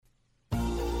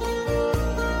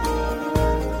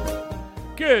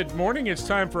Good morning. It's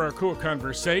time for our KOOL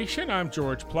Konversation. I'm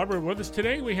George Plover. With us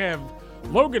today, we have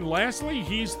Logan Lassley.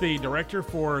 He's the director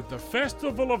for the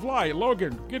Festival of Light.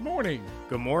 Logan, good morning.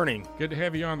 Good morning. Good to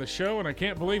have you on the show, and I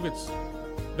can't believe it's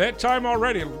that time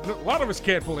already. A lot of us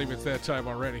can't believe it's that time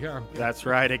already, huh? That's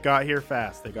right. It got here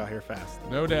fast.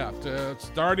 No doubt.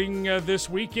 Starting this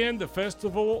weekend, the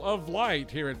Festival of Light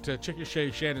here at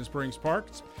Chickasha Shannon Springs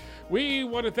Parks. We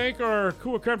want to thank our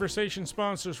KOOL Konversation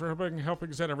sponsors for helping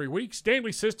us out every week,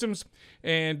 Stanley Systems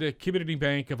and Community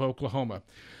Bank of Oklahoma.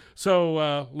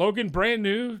 So, Logan, brand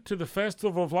new to the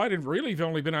Festival of Light, and really you've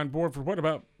only been on board for,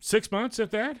 about 6 months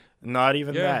at that? Not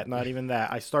even that.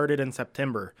 I started in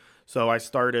September. So I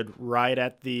started right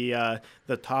at the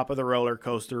top of the roller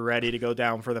coaster, ready to go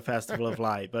down for the Festival of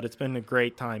Light. But it's been a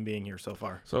great time being here so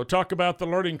far. So talk about the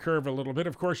learning curve a little bit.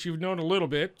 Of course, you've known a little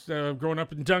bit growing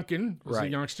up in Duncan as a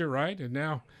youngster, right? And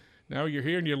now you're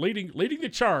here and you're leading the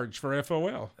charge for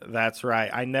FOL. That's right.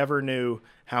 I never knew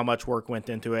how much work went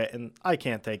into it, and I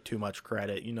can't take too much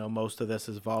credit. You know, most of this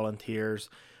is volunteers,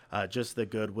 just the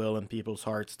goodwill in people's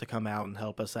hearts to come out and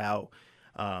help us out.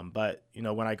 But, you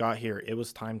know, when I got here, it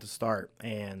was time to start,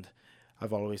 and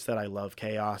I've always said I love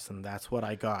chaos, and that's what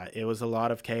I got. It was a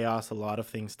lot of chaos, a lot of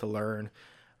things to learn,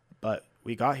 but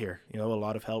we got here. You know, a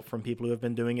lot of help from people who have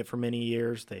been doing it for many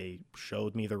years. They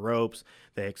showed me the ropes.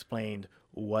 They explained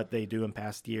what they do in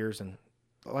past years, and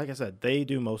like I said, they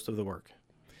do most of the work.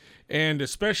 And a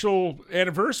special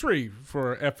anniversary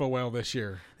for FOL this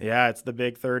year. Yeah, it's the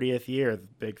big 30th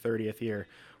year.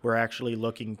 We're actually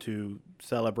looking to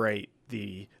celebrate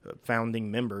the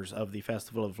founding members of the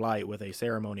Festival of Light with a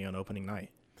ceremony on opening night.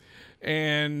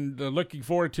 And looking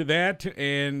forward to that.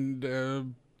 And a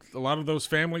lot of those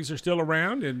families are still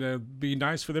around, and be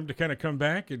nice for them to kind of come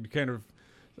back and kind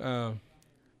of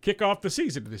kick off the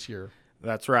season this year.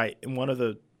 That's right. And one of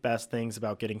the best things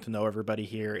about getting to know everybody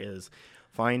here is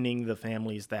finding the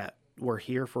families that were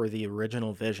here for the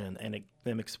original vision and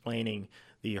them explaining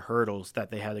the hurdles that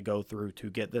they had to go through to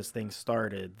get this thing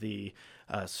started, the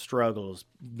struggles,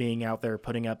 being out there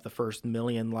putting up the first 1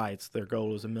 million lights. Their goal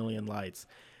was 1 million lights.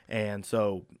 And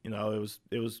so, you know,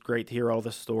 it was great to hear all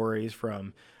the stories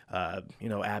from,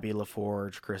 Abby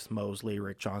LaForge, Chris Mosley,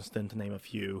 Rick Johnston, to name a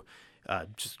few.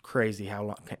 Just crazy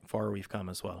how far we've come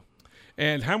as well.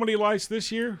 And how many lights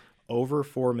this year? Over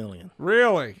 4 million.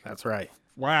 Really? That's right.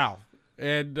 Wow.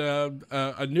 And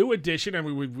a new addition. I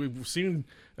mean, we've seen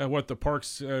what the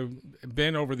park's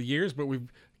been over the years, but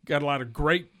we've got a lot of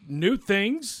great new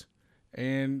things,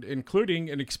 and including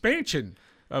an expansion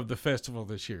of the festival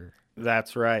this year.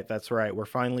 That's right. We're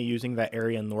finally using that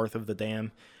area north of the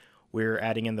dam. We're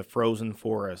adding in the frozen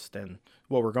forest, and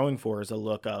what we're going for is a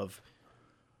look of,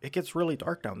 it gets really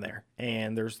dark down there,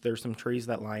 and there's some trees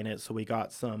that line it, so we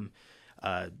got some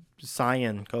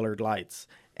cyan-colored lights.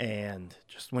 And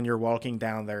just when you're walking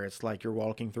down there, it's like you're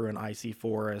walking through an icy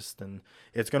forest, and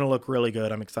it's going to look really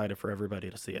good. I'm excited for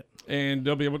everybody to see it. And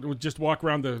they'll be able to just walk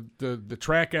around the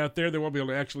track out there. They won't be able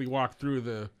to actually walk through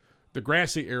the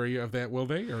grassy area of that, will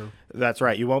they? Or That's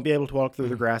right. You won't be able to walk through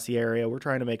the grassy area. We're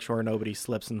trying to make sure nobody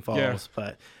slips and falls.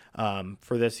 Yeah. But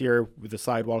for this year, the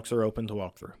sidewalks are open to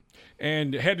walk through.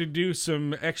 And had to do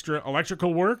some extra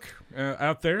electrical work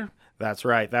out there. That's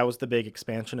right. That was the big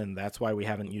expansion, and that's why we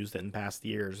haven't used it in past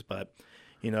years. But,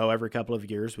 you know, every couple of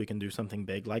years we can do something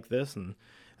big like this, and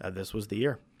this was the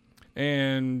year.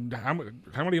 And how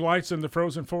many lights in the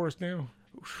frozen forest now?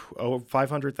 Oh,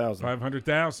 500,000.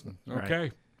 500,000. Okay.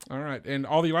 Right. All right. And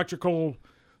all the electrical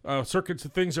circuits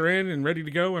and things are in and ready to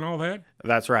go and all that?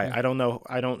 That's right. Yeah.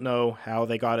 I don't know how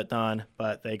they got it done,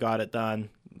 but they got it done.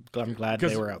 I'm glad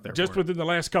they were out there. Just within the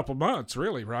last couple months,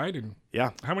 really, right? And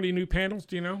yeah. How many new panels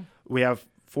do you know? We have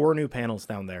 4 new panels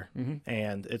down there,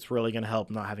 and it's really going to help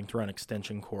not having to run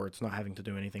extension cords, not having to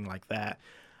do anything like that.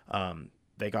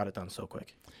 They got it done so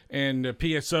quick. And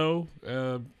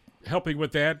PSO helping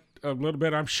with that a little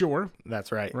bit, I'm sure.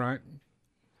 That's right. Right.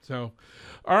 So,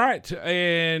 all right.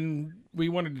 And we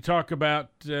wanted to talk about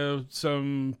the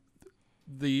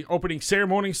opening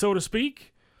ceremony, so to speak.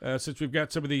 Since we've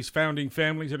got some of these founding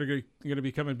families that are going to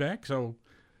be coming back. So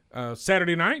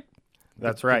Saturday night.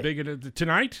 That's right.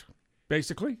 Tonight,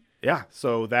 basically. Yeah.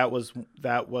 So that was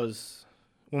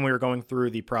when we were going through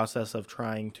the process of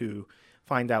trying to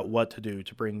find out what to do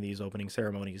to bring these opening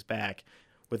ceremonies back.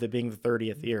 With it being the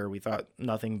 30th year, we thought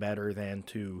nothing better than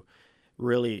to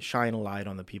really shine a light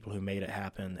on the people who made it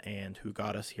happen and who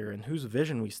got us here and whose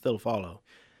vision we still follow.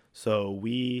 So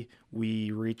we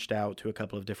reached out to a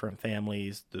couple of different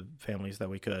families, the families that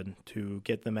we could, to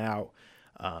get them out.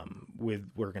 We're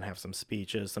going to have some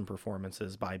speeches, some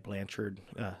performances by Blanchard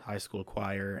High School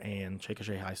Choir and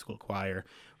Chickasha High School Choir.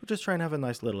 We're just trying to have a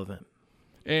nice little event.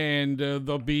 And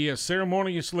there'll be a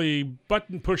ceremoniously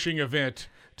button-pushing event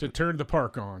to turn the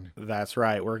park on. That's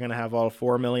right. We're going to have all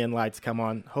 4 million lights come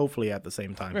on, hopefully at the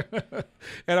same time.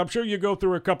 And I'm sure you go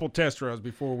through a couple test runs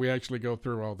before we actually go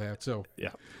through all that. So,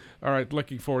 yeah. All right,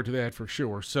 looking forward to that for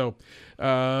sure. So,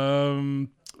 wanted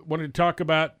to talk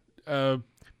about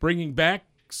bringing back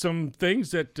some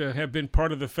things that have been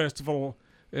part of the festival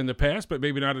in the past, but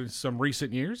maybe not in some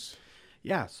recent years.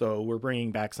 Yeah, so we're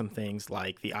bringing back some things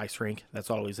like the ice rink.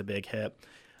 That's always a big hit.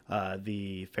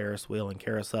 The Ferris wheel and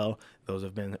carousel, those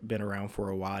have been around for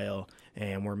a while,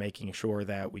 and we're making sure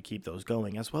that we keep those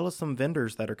going, as well as some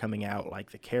vendors that are coming out,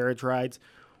 like the carriage rides.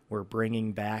 We're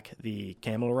bringing back the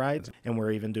camel rides, and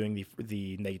we're even doing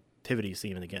the nativity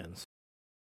scene again.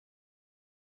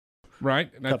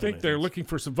 Right, and I think they're looking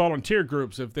for some volunteer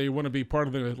groups if they want to be part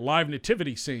of the live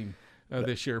nativity scene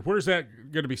this year. Where's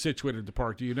that going to be situated at the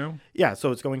park? Do you know? Yeah,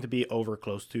 so it's going to be over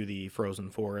close to the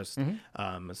frozen forest,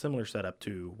 a similar setup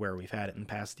to where we've had it in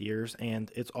past years,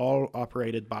 and it's all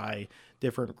operated by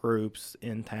different groups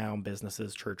in town,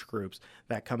 businesses, church groups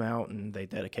that come out and they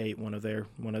dedicate one of their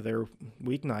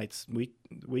weekends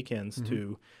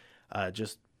to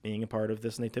just being a part of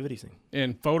this nativity scene.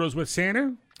 And photos with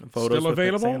Santa? Photos still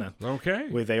available? Santa. Okay.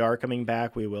 They are coming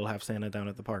back. We will have Santa down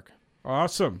at the park.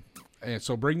 Awesome. And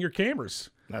so bring your cameras.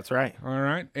 That's right. All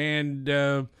right. And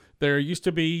there used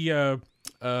to be a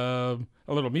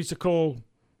little musical,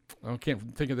 I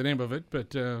can't think of the name of it,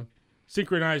 but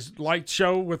synchronized light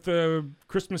show with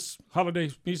Christmas holiday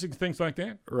music, things like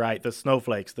that. Right. The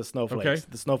snowflakes. Okay.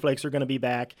 The snowflakes are going to be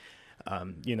back.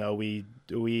 We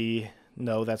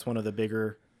know that's one of the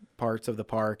bigger parts of the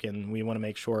park, and we want to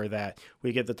make sure that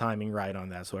we get the timing right on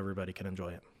that so everybody can enjoy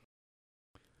it.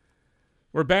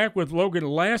 We're back with Logan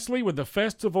and Lassley with the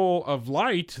Festival of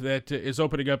Light that is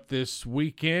opening up this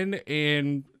weekend,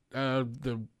 and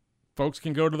the folks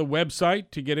can go to the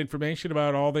website to get information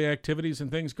about all the activities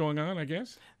and things going on, I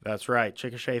guess? That's right,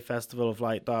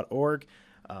 ChickashaFestivalofLight.org.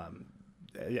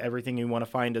 Everything you want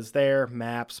to find is there,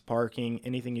 maps, parking,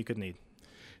 anything you could need.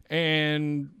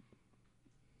 And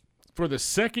for the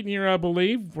second year, I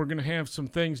believe, we're going to have some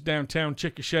things downtown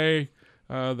Chickasha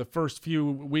the first few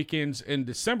weekends in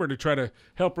December to try to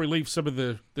help relieve some of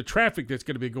the traffic that's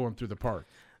going to be going through the park.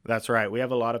 That's right. We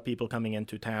have a lot of people coming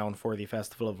into town for the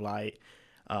Festival of Light.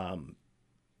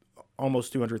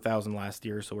 Almost 200,000 last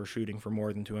year, so we're shooting for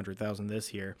more than 200,000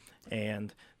 this year.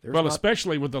 And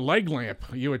especially with the leg lamp,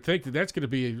 you would think that that's going to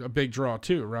be a big draw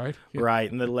too, right? Yeah.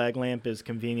 Right, and the leg lamp is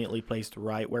conveniently placed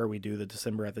right where we do the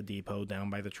December at the Depot, down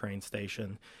by the train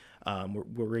station.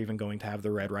 We're even going to have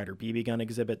the Red Ryder BB gun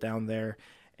exhibit down there,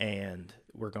 and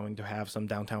we're going to have some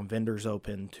downtown vendors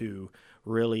open to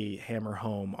really hammer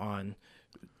home on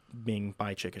being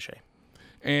by Chickasha.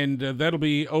 And that'll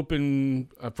be open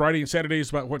Friday and Saturdays.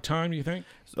 About what time, you think?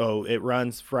 So it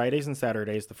runs Fridays and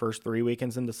Saturdays, the first 3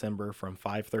 weekends in December, from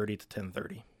 5:30 to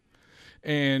 10:30.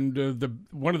 And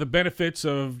one of the benefits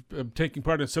of taking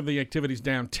part in some of the activities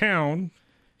downtown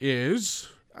is,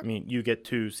 you get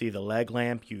to see the leg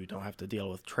lamp. You don't have to deal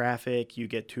with traffic. You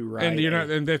get to ride.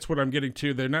 And that's what I'm getting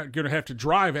to. They're not going to have to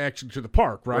drive actually to the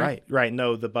park, right? Right.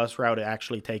 No, the bus route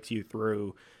actually takes you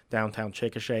through downtown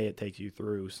Chickasha. It takes you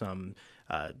through some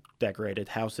decorated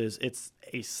houses. It's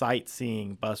a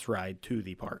sightseeing bus ride to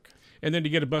the park. And then to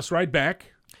get a bus ride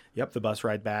back. Yep, the bus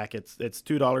ride back. It's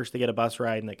 $2 to get a bus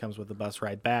ride, and it comes with the bus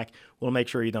ride back. We'll make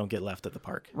sure you don't get left at the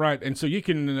park. Right, and so you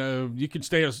can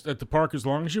stay at the park as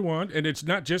long as you want, and it's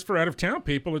not just for out of town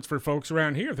people. It's for folks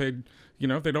around here. If they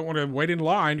don't want to wait in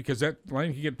line, because that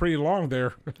line can get pretty long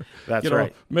there. That's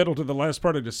right. Middle to the last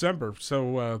part of December.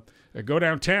 So go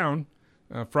downtown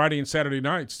Friday and Saturday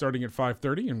nights, starting at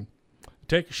 5:30, and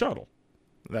take a shuttle.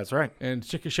 That's right. And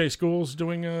Chickasha Schools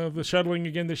doing the shuttling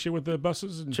again this year with the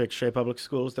buses? Chickasha Public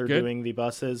Schools, they're doing the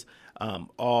buses.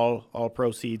 All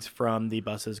proceeds from the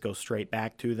buses go straight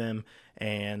back to them,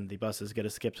 and the buses get a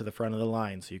skip to the front of the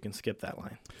line, so you can skip that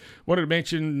line. Wanted to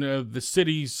mention the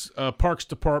city's Parks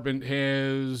Department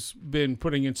has been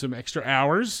putting in some extra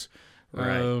hours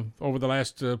over the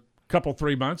last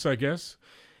 3 months, I guess.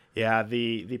 Yeah,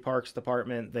 the Parks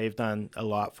Department, they've done a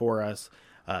lot for us.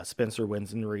 Spencer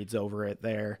wins and reads over it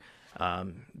there.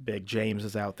 Big James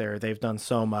is out there. They've done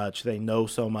so much. They know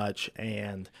so much,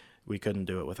 and we couldn't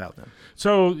do it without them.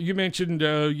 So you mentioned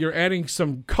you're adding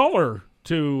some color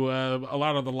to a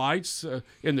lot of the lights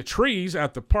in the trees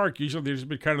at the park. Usually there's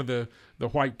been kind of the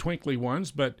white twinkly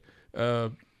ones, but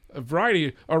a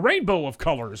rainbow of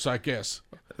colors, I guess.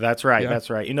 That's right. Yeah. That's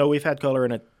right. We've had color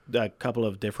in a couple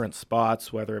of different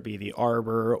spots, whether it be the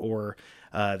arbor or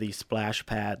the splash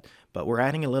pad, but we're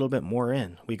adding a little bit more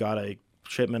in. We got a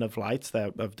shipment of lights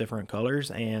that of different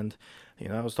colors. And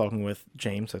I was talking with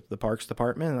James at the Parks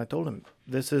Department, and I told him,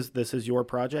 this is your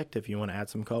project if you want to add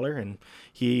some color, and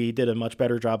he did a much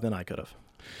better job than I could have.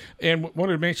 And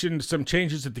wanted to mention some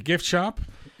changes at the gift shop.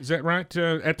 Is that right,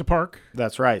 at the park?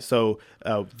 That's right. So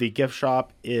the gift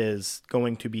shop is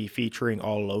going to be featuring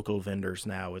all local vendors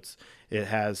now. It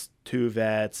has two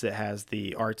vets, it has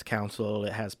the Arts Council,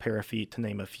 it has Parafeet, to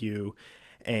name a few,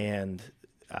 and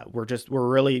we're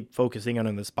really focusing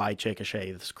on this By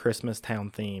Chickasha, this Christmas town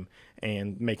theme,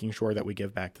 and making sure that we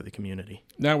give back to the community.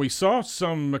 Now, we saw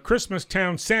some Christmas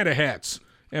town Santa hats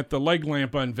at the leg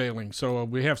lamp unveiling, so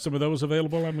we have some of those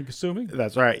available, I'm assuming?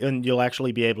 That's right, and you'll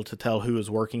actually be able to tell who is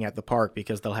working at the park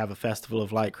because they'll have a Festival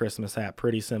of Light Christmas hat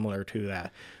pretty similar to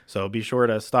that. So be sure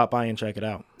to stop by and check it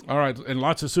out. All right, and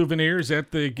lots of souvenirs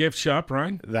at the gift shop,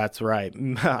 right? That's right.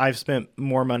 I've spent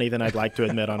more money than I'd like to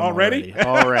admit on them already.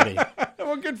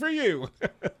 Well, good for you.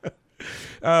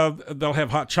 They'll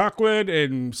have hot chocolate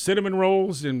and cinnamon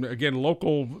rolls, and again,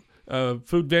 local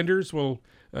food vendors will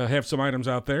have some items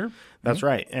out there. That's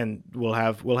right, and we'll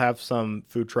have some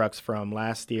food trucks from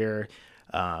last year,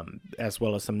 as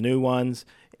well as some new ones.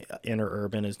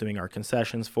 Interurban is doing our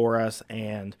concessions for us,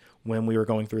 and when we were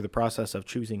going through the process of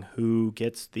choosing who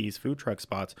gets these food truck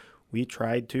spots, we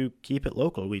tried to keep it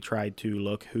local. We tried to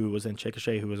look who was in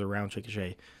Chickasha, who was around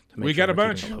Chickasha. We got a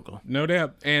bunch, no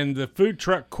doubt. And the food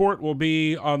truck court will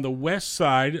be on the west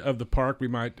side of the park. We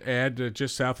might add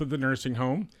just south of the nursing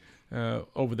home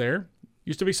over there.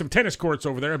 Used to be some tennis courts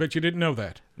over there. I bet you didn't know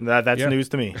that. That's news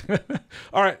to me.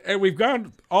 All right, and we've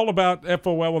gone all about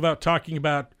FOL without talking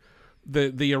about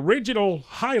the original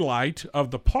highlight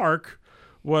of the park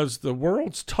was the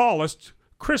world's tallest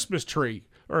Christmas tree,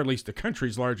 or at least the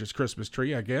country's largest Christmas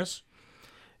tree, I guess.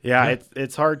 Yeah.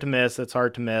 It's hard to miss. It's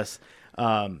hard to miss.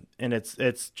 And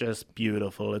it's just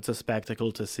beautiful. It's a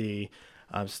spectacle to see.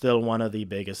 Still one of the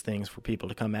biggest things for people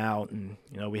to come out, and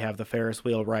we have the Ferris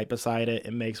wheel right beside it.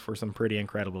 It makes for some pretty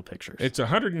incredible pictures. It's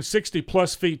 160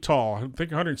 plus feet tall. I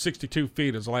think 162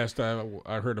 feet is the last time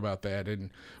I heard about that, and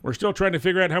we're still trying to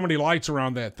figure out how many lights are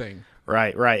on that thing.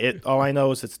 Right. All I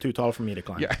know is it's too tall for me to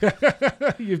climb.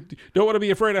 Yeah. You don't want to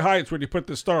be afraid of heights when you put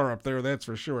the star up there. That's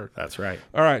for sure. That's right.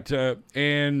 All right,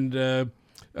 and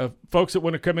folks that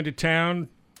want to come into town,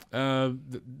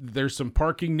 there's some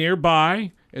parking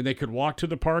nearby, and they could walk to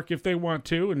the park if they want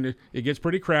to, and it gets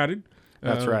pretty crowded.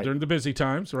 That's right. During the busy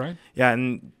times, right? Yeah,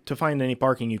 and to find any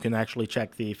parking, you can actually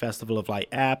check the Festival of Light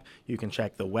app. You can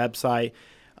check the website.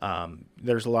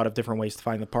 There's a lot of different ways to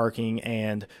find the parking,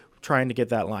 and trying to get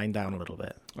that line down a little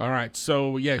bit. All right,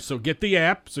 so get the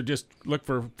app. So just look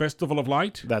for Festival of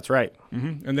Light. That's right.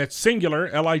 Mm-hmm. And that's singular,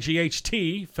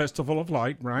 L-I-G-H-T, Festival of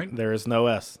Light, right? There is no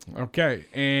S. Okay,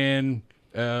 and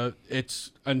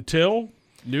it's until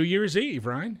New Year's Eve,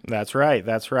 right? That's right.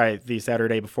 The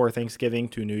Saturday before Thanksgiving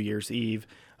to New Year's Eve.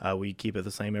 We keep it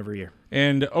the same every year.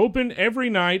 And open every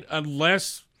night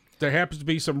unless there happens to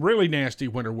be some really nasty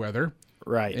winter weather.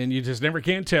 Right. And you just never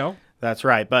can tell. That's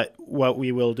right. But what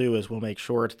we will do is we'll make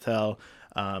sure to tell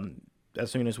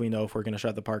as soon as we know if we're going to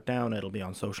shut the park down. It'll be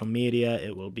on social media.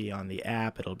 It will be on the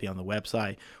app. It'll be on the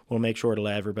website. We'll make sure to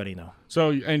let everybody know. So,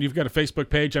 and you've got a Facebook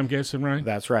page, I'm guessing, right?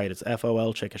 That's right. It's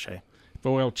FOL Chickasha.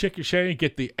 FOL Chickasha.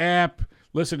 Get the app.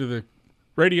 Listen to the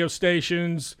radio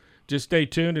stations. Just stay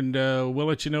tuned, and we'll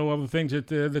let you know all the things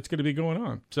that's going to be going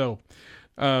on. So,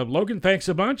 Logan, thanks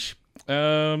a bunch.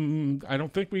 I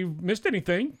don't think we've missed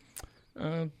anything.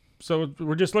 So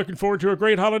we're just looking forward to a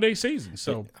great holiday season.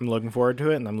 So I'm looking forward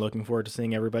to it, and I'm looking forward to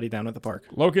seeing everybody down at the park.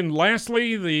 Logan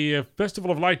Lassley, the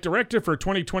Festival of Light Director for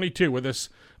 2022, with us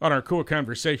on our KOOL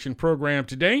Konversation program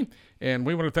today. And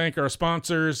we want to thank our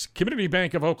sponsors, Community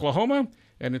Bank of Oklahoma,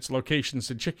 and its locations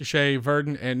in Chickasha,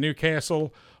 Verdon, and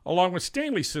Newcastle, along with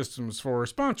Stanley Systems for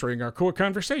sponsoring our KOOL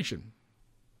Konversation.